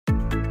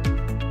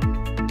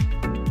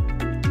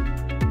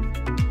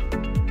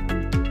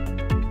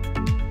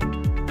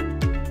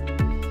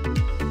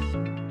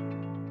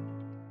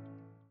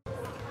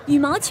羽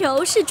毛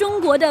球是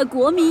中国的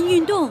国民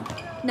运动，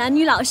男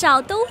女老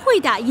少都会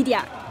打一点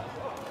儿。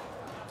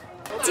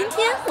今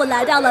天我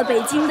来到了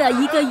北京的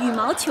一个羽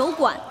毛球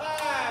馆，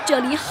这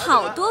里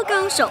好多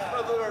高手，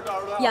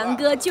杨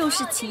哥就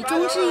是其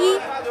中之一。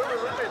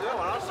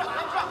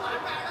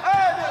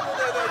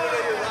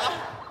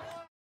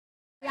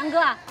杨哥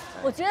啊，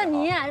我觉得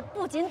你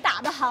不仅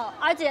打得好，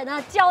而且呢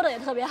教的也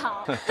特别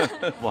好。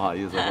不好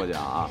意思过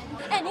奖啊。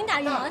哎，您打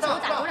羽毛球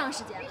打多长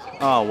时间？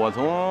我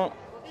从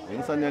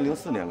03年、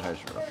04年开始。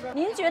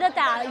您觉得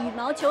打羽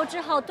毛球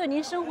之后对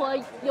您生活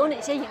有哪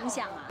些影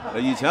响啊？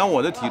以前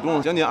我的体重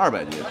将近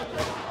200斤，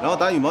然后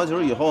打羽毛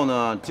球以后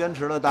呢，坚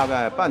持了大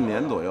概半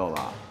年左右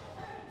吧，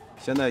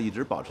现在一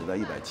直保持在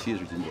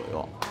170斤左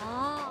右。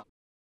哦，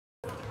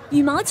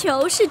羽毛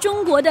球是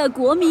中国的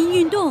国民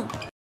运动。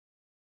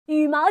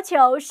羽毛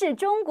球是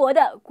中国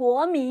的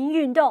国民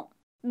运动。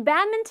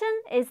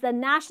Badminton is the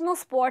national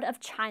sport of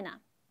China.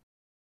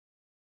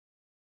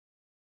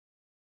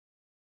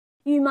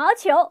 羽毛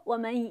球我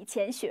们以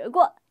前学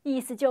过，意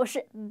思就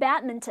是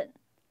badminton。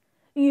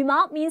羽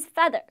毛 means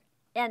feather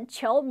and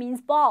球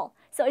means ball,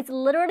 so it's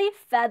literally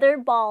feather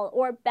ball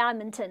or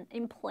badminton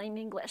in plain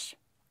English.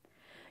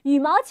 羽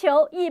毛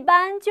球一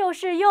般就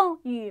是用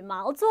羽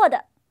毛做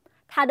的，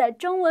它的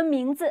中文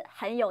名字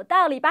很有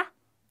道理吧？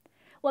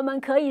我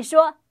们可以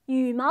说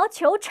羽毛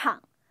球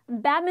场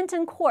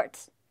badminton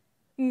court，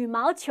 羽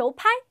毛球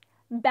拍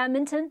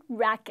badminton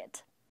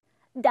racket，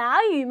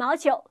 打羽毛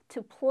球 to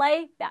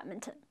play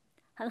badminton。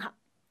很好，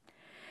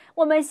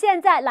我们现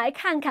在来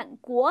看看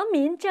国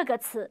民这个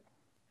词。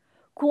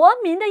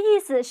国民的意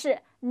思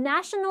是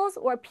nationals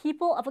or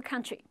people of a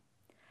country。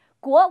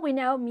 国 we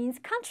know means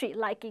country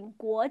like in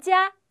国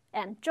家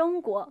and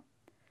中国。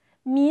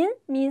民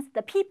means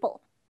the people。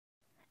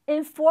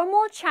 In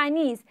formal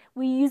Chinese,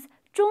 we use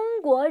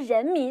中国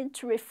人民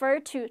to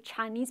refer to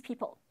Chinese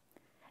people。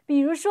 比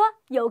如说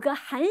有个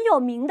很有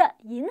名的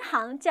银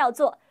行叫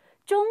做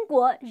中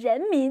国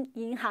人民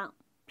银行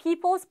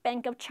People's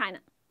Bank of China。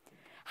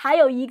还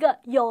有一个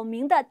有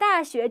名的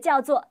大学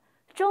叫做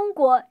中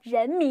国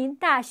人民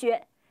大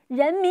学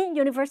人民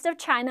University of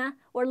China,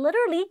 or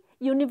literally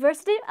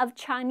University of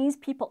Chinese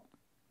People.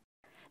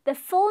 The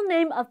full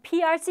name of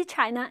PRC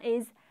China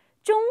is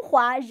中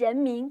华人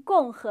民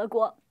共和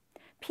国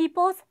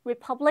People's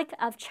Republic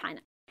of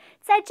China.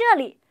 在这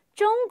里，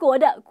中国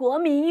的国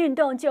民运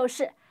动就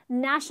是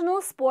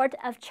National Sport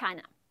of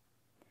China.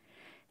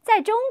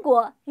 在中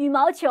国，羽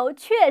毛球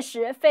确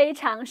实非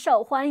常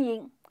受欢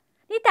迎。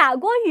你打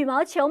过羽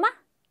毛球吗？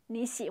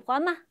你喜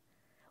欢吗？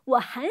我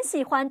很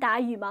喜欢打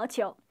羽毛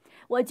球，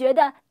我觉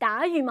得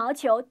打羽毛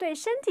球对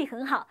身体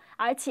很好，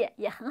而且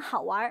也很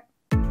好玩。